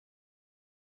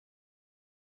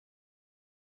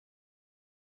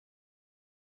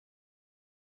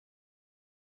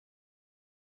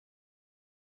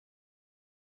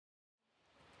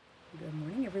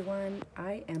everyone.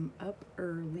 I am up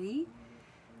early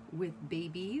with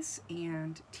babies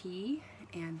and tea,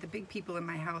 and the big people in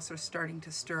my house are starting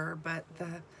to stir, but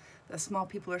the small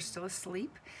people are still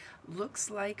asleep. Looks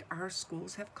like our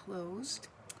schools have closed,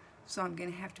 so I'm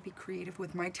gonna have to be creative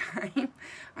with my time.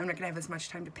 I'm not gonna have as much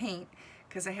time to paint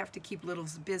because I have to keep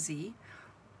littles busy.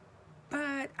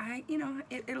 But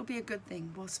it'll be a good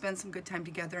thing. We'll spend some good time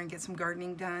together and get some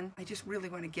gardening done. I just really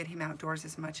want to get him outdoors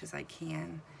as much as I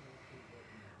can.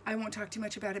 I won't talk too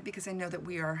much about it because I know that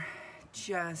we are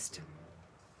just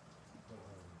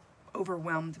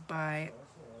overwhelmed by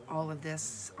all of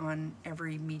this on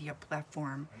every media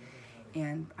platform.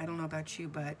 And I don't know about you,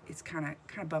 but it's kind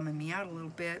of bumming me out a little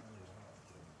bit.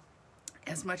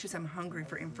 As much as I'm hungry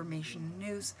for information and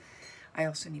news, I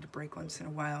also need a break once in a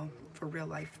while for real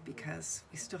life, because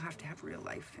we still have to have real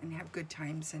life and have good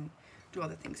times and do all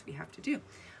the things we have to do.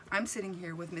 I'm sitting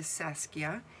here with Miss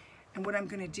Saskia, and what I'm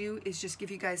going to do is just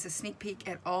give you guys a sneak peek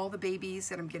at all the babies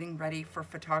that I'm getting ready for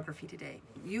photography today.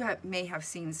 You may have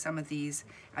seen some of these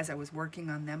as I was working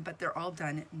on them, but they're all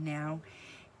done now.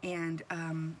 And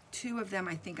two of them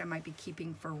I think I might be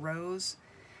keeping for Rose.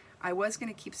 I was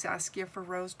going to keep Saskia for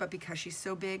Rose, but because she's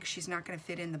so big, she's not going to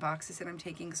fit in the boxes that I'm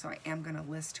taking, so I am going to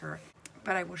list her.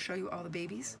 But I will show you all the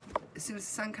babies. As soon as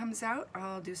the sun comes out,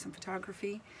 I'll do some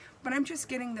photography. But I'm just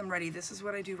getting them ready. This is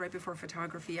what I do right before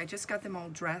photography. I just got them all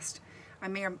dressed. I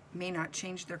may or may not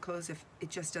change their clothes if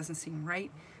it just doesn't seem right.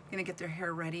 I'm going to get their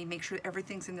hair ready, make sure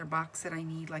everything's in their box that I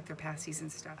need, like their passies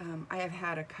and stuff. I have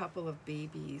had a couple of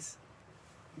babies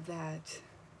that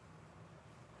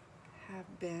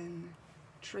have been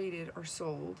traded or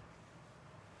sold.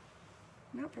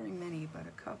 Not very many, but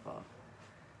a couple.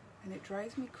 And it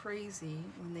drives me crazy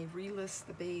when they relist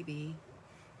the baby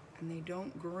and they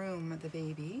don't groom the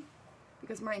baby,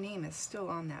 because my name is still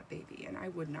on that baby and I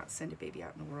would not send a baby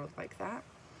out in the world like that.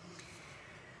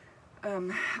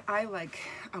 I like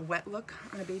a wet look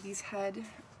on a baby's head.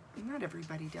 Not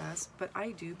everybody does, but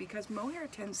I do, because mohair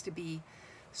tends to be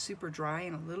super dry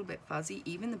and a little bit fuzzy.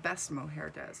 Even the best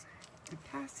mohair does.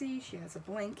 Passy, she has a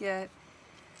blanket.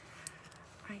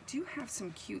 I do have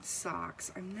some cute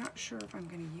socks. I'm not sure if I'm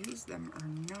going to use them or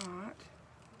not,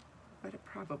 but it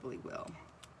probably will.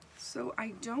 So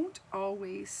I don't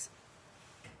always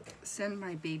send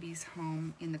my babies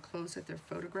home in the clothes that they're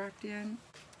photographed in,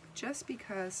 just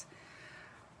because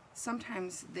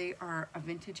sometimes they are a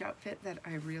vintage outfit that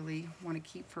I really want to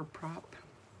keep for prop.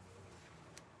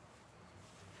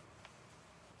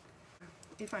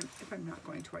 If I'm not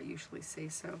going to, I usually say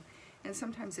so. And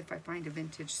sometimes if I find a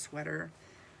vintage sweater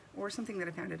or something that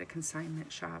I found at a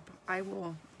consignment shop, I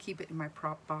will keep it in my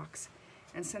prop box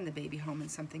and send the baby home in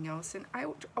something else. And I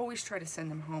always try to send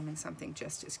them home in something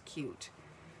just as cute.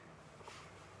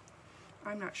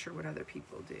 I'm not sure what other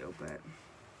people do, but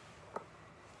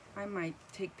I might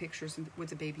take pictures with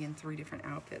the baby in 3 different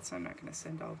outfits. I'm not going to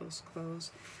send all those clothes.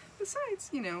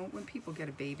 Besides, when people get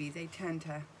a baby, they tend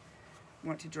to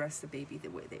want to dress the baby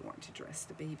the way they want to dress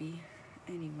the baby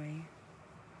anyway.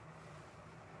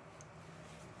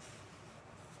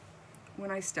 When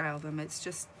I style them, it's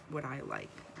just what I like.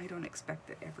 I don't expect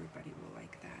that everybody will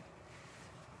like that.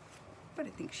 But I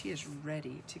think she is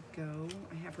ready to go.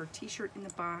 I have her t-shirt in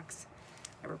the box.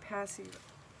 I have her passy.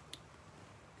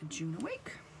 June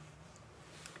awake.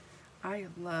 I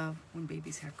love when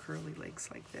babies have curly legs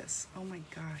like this. Oh my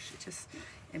gosh,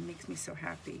 it makes me so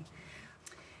happy.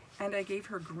 And I gave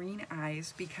her green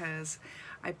eyes because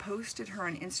I posted her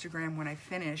on Instagram when I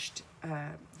finished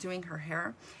doing her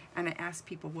hair, and I asked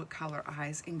people what color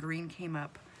eyes, and green came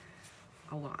up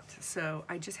a lot. So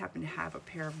I just happened to have a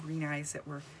pair of green eyes that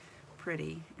were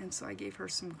pretty, and so I gave her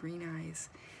some green eyes.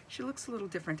 She looks a little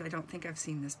different. I don't think I've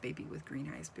seen this baby with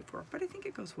green eyes before, but I think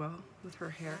it goes well with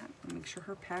her hair. I'll make sure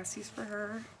her passie's for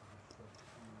her.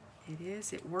 It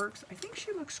is, it works. I think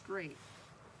she looks great.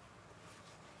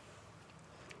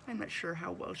 I'm not sure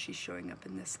how well she's showing up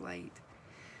in this light,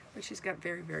 but she's got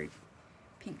very, very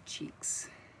pink cheeks,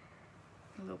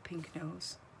 a little pink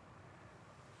nose.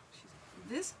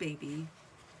 This baby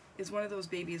is one of those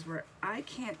babies where I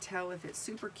can't tell if it's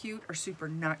super cute or super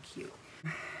not cute.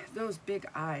 Those big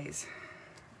eyes,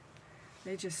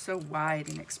 they're just so wide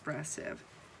and expressive.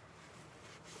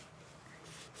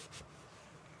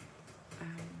 Let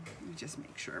me just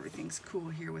make sure everything's cool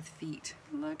here with feet.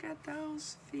 Look at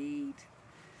those feet.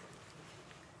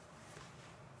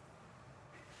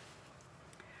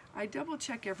 I double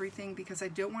check everything because I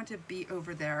don't want to be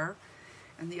over there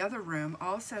in the other room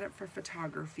all set up for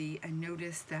photography and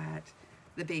notice that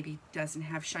the baby doesn't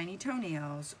have shiny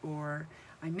toenails, or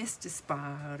I missed a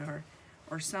spot,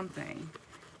 or something.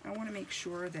 I want to make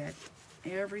sure that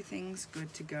Everything's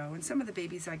good to go. And some of the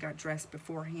babies I got dressed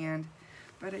beforehand,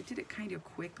 but I did it kind of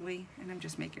quickly, and I'm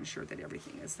just making sure that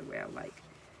everything is the way I like.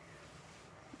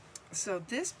 So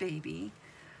this baby,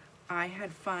 I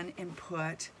had fun and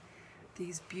put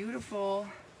these beautiful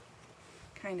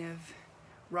kind of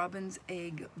robin's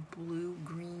egg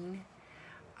blue-green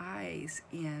eyes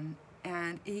in.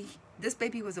 And this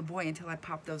baby was a boy until I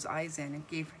popped those eyes in and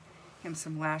gave him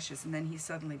some lashes, and then he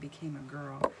suddenly became a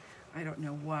girl. I don't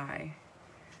know why,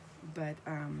 but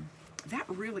that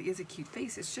really is a cute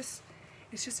face. It's just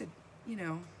a, you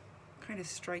know, kind of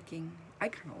striking. I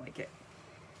kind of like it.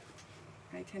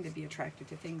 I tend to be attracted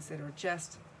to things that are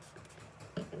just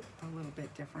a little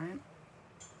bit different.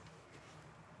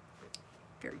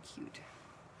 Very cute.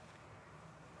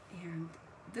 And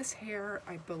this hair,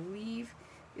 I believe,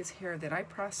 is hair that I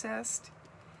processed,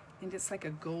 and it's like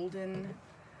a golden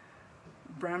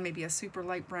brown, maybe a super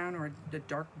light brown or a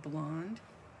dark blonde.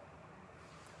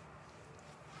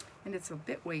 And it's a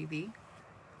bit wavy,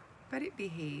 but it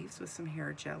behaves with some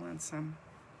hair gel and some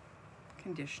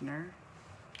conditioner.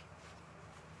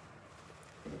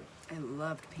 I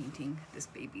loved painting this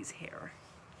baby's hair.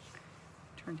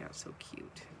 Turned out so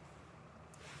cute.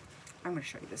 I'm going to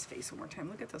show you this face one more time.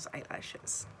 Look at those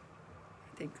eyelashes.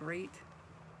 Aren't they great?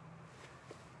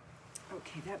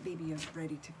 Okay, that baby is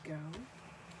ready to go.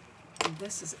 And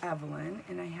this is Evelyn,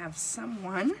 and I have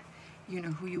someone, you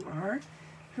know who you are,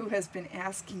 who has been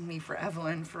asking me for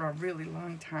Evelyn for a really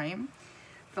long time.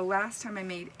 The last time I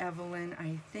made Evelyn,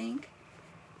 I think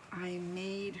I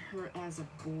made her as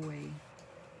a boy.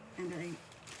 And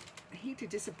I hate to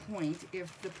disappoint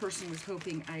if the person was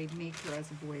hoping I'd make her as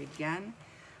a boy again,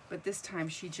 but this time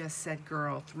she just said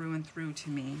girl through and through to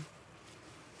me.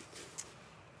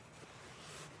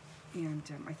 And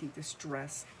I think this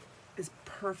dress is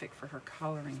perfect for her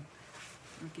coloring.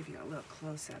 I'll give you a little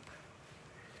close-up.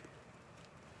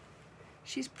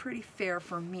 She's pretty fair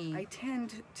for me. I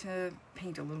tend to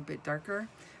paint a little bit darker,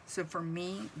 so for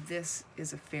me, this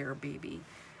is a fair baby.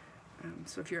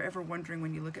 So if you're ever wondering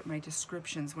when you look at my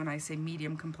descriptions, when I say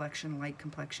medium complexion, light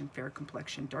complexion, fair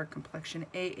complexion, dark complexion,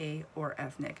 AA, or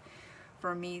ethnic,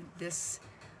 for me, this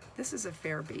is a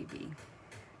fair baby.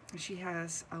 She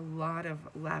has a lot of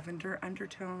lavender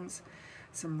undertones,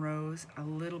 some rose, a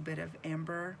little bit of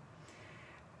amber,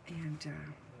 and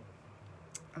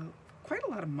quite a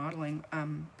lot of modeling,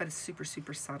 but it's super,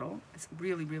 super subtle. It's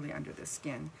really, really under the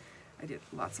skin. I did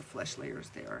lots of flesh layers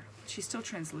there. She's still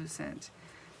translucent.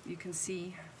 You can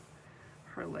see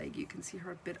her leg, you can see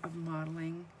her bit of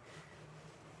modeling,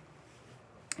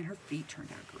 and her feet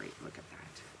turned out great. Look at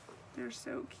that. They're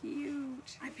so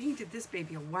cute. I painted this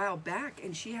baby a while back,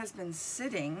 and she has been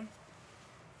sitting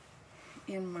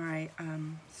in my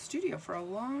studio for a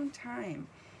long time,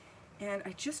 and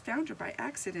I just found her by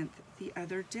accident the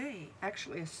other day.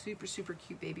 Actually, a super, super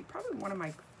cute baby, probably one of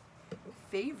my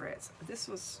favorites. This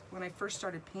was when I first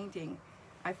started painting.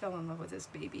 I fell in love with this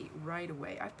baby right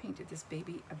away. I've painted this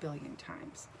baby a billion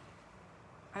times.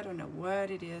 I don't know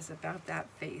what it is about that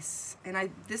face.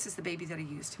 And this is the baby that I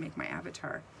used to make my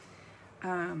avatar.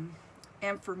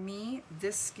 And for me,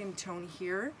 this skin tone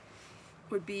here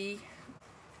would be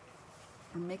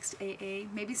a mixed AA.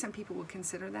 Maybe some people would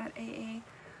consider that AA,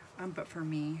 but for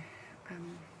me,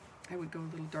 I would go a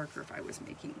little darker if I was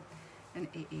making an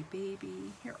AA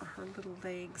baby. Here are her little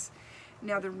legs.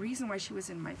 Now, the reason why she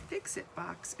was in my fix-it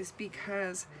box is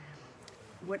because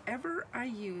whatever I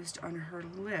used on her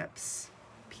lips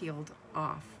peeled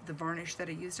off. The varnish that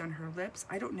I used on her lips,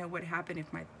 I don't know what happened,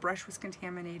 if my brush was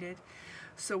contaminated.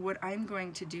 So what I'm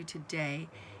going to do today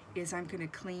is I'm going to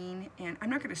clean, and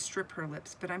I'm not going to strip her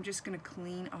lips, but I'm just going to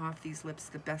clean off these lips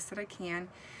the best that I can.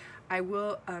 I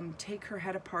will take her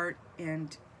head apart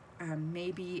and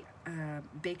maybe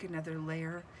bake another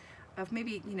layer of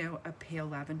maybe, you know, a pale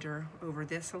lavender over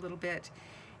this a little bit,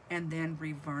 and then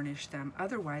revarnish them.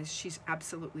 Otherwise, she's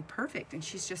absolutely perfect, and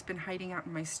she's just been hiding out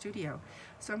in my studio.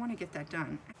 So I want to get that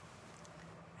done.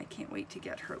 I can't wait to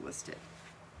get her listed.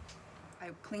 I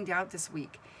cleaned out this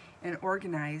week and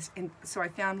organized, and so I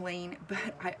found Lane,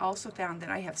 but I also found that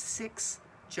I have 6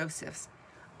 Josephs.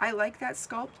 I like that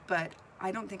sculpt, but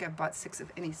I don't think I've bought 6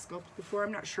 of any sculpt before.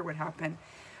 I'm not sure what happened.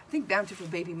 I think Bountiful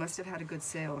Baby must have had a good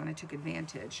sale, and I took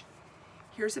advantage.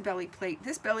 Here's a belly plate.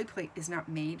 This belly plate is not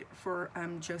made for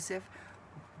Joseph,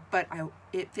 but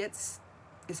it fits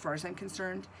as far as I'm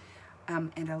concerned,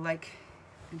 and I like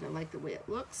the way it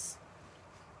looks.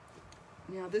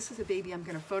 Now this is a baby I'm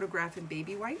going to photograph in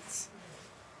baby whites,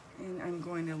 and I'm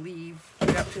going to leave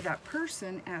it up to that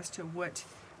person as to what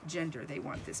gender they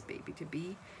want this baby to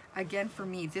be. Again, for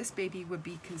me, this baby would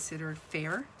be considered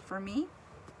fair for me.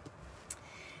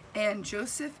 And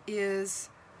Joseph is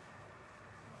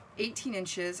 18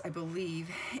 inches, I believe,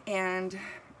 and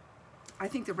I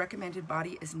think the recommended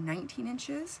body is 19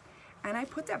 inches. And I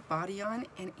put that body on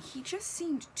and he just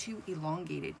seemed too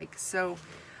elongated. So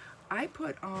I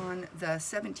put on the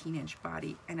 17-inch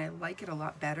body and I like it a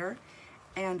lot better.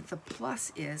 And the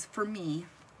plus is, for me,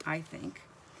 I think,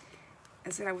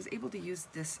 is that I was able to use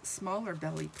this smaller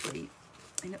belly plate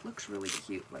and it looks really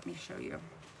cute. Let me show you.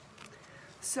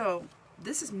 So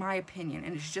this is my opinion,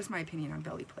 and it's just my opinion on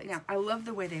belly plates. Now, I love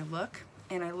the way they look,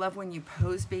 and I love when you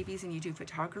pose babies and you do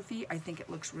photography. I think it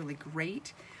looks really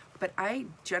great, but I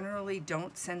generally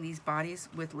don't send these bodies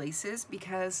with laces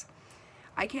because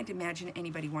I can't imagine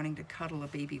anybody wanting to cuddle a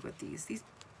baby with these.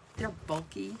 They're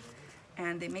bulky,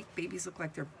 and they make babies look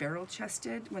like they're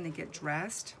barrel-chested when they get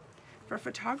dressed. For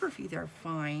photography, they're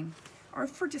fine, or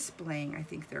for displaying, I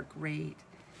think they're great.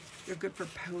 They're good for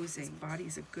posing. This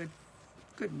body's a good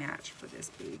match for this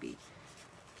baby.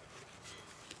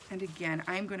 And again,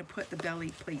 I'm going to put the belly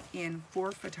plate in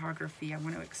for photography. I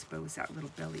want to expose that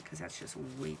little belly because that's just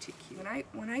way too cute.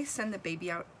 When I send the baby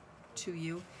out to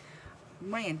you,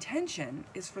 my intention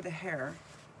is for the hair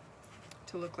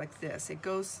to look like this. It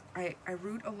goes, I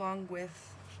root along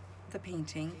with the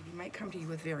painting. You might come to you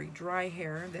with very dry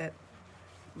hair that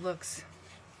looks,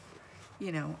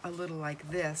 you know, a little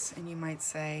like this, and you might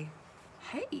say,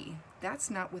 hey,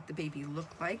 that's not what the baby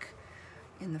looked like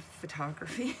in the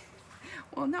photography.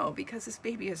 Well, no, because this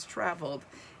baby has traveled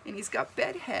and he's got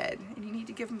bed head and you need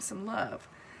to give him some love.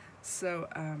 So,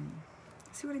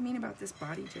 see what I mean about this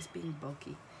body just being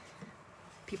bulky?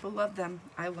 People love them,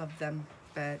 I love them,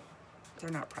 but they're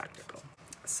not practical.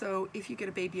 So if you get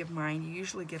a baby of mine, you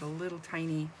usually get a little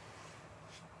tiny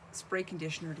spray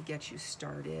conditioner to get you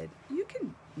started. You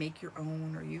can make your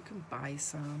own or you can buy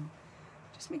some.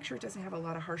 Just make sure it doesn't have a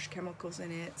lot of harsh chemicals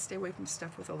in it. Stay away from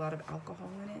stuff with a lot of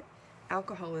alcohol in it.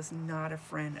 Alcohol is not a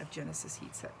friend of Genesis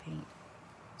Heat Set paint.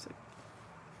 So,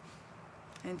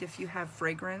 and if you have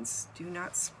fragrance, do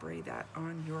not spray that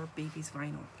on your baby's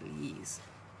vinyl, please.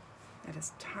 That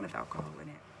has a ton of alcohol in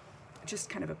it. Just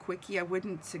kind of a quickie. I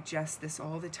wouldn't suggest this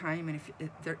all the time. And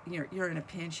if you're in a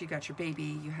pinch, you got your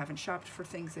baby, you haven't shopped for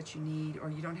things that you need, or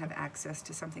you don't have access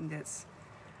to something that's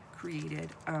created.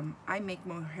 I make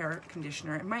mohair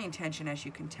conditioner, and my intention, as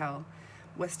you can tell,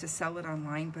 was to sell it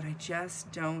online, but I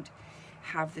just don't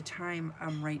have the time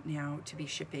right now to be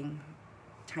shipping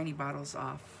tiny bottles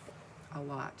off a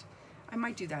lot. I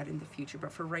might do that in the future,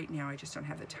 but for right now, I just don't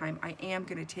have the time. I am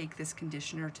going to take this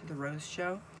conditioner to the Rose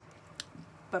Show,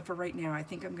 but for right now, I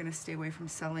think I'm going to stay away from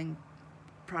selling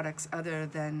products other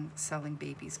than selling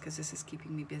babies, because this is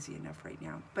keeping me busy enough right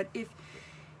now. But if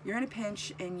you're in a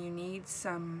pinch and you need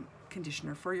some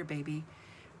conditioner for your baby,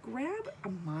 grab a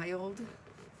mild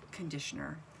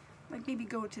conditioner. Like maybe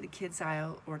go to the kids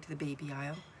aisle or to the baby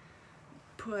aisle.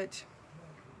 Put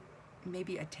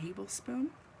maybe a tablespoon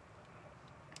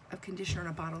of conditioner in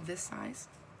a bottle this size,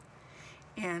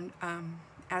 and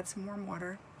add some warm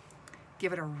water.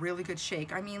 Give it a really good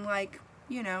shake. I mean, like,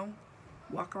 you know,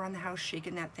 walk around the house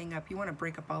shaking that thing up. You want to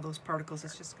break up all those particles.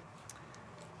 It's just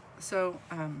so.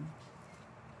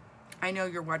 I know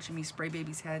you're watching me spray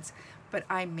babies' heads, but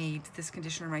I made this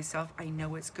conditioner myself. I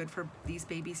know it's good for these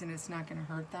babies and it's not going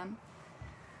to hurt them.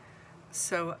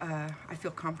 So I feel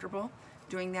comfortable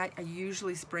doing that. I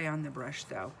usually spray on the brush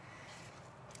though.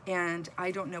 And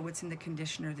I don't know what's in the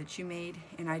conditioner that you made,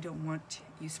 and I don't want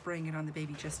you spraying it on the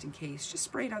baby just in case. Just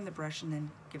spray it on the brush and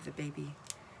then give the baby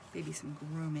some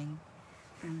grooming.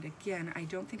 And again, I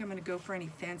don't think I'm going to go for any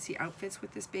fancy outfits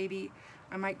with this baby.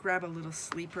 I might grab a little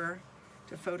sleeper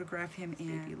to photograph him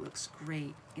in. Baby looks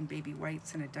great in baby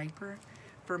whites and a diaper.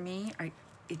 For me, I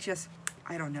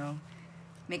don't know,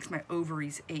 makes my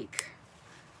ovaries ache.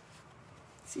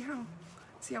 See how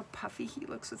puffy he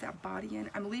looks with that body in?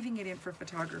 I'm leaving it in for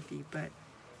photography, but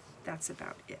that's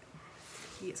about it.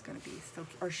 He is going to be so,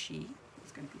 or she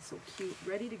is going to be so cute.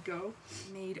 Ready to go.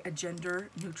 Made a gender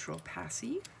neutral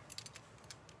passy.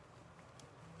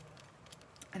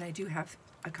 And I do have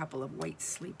a couple of white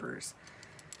sleepers.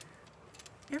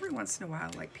 Every once in a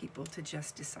while, I like people to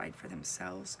just decide for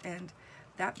themselves, and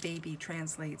that baby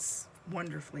translates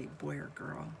wonderfly, boy or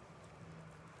girl.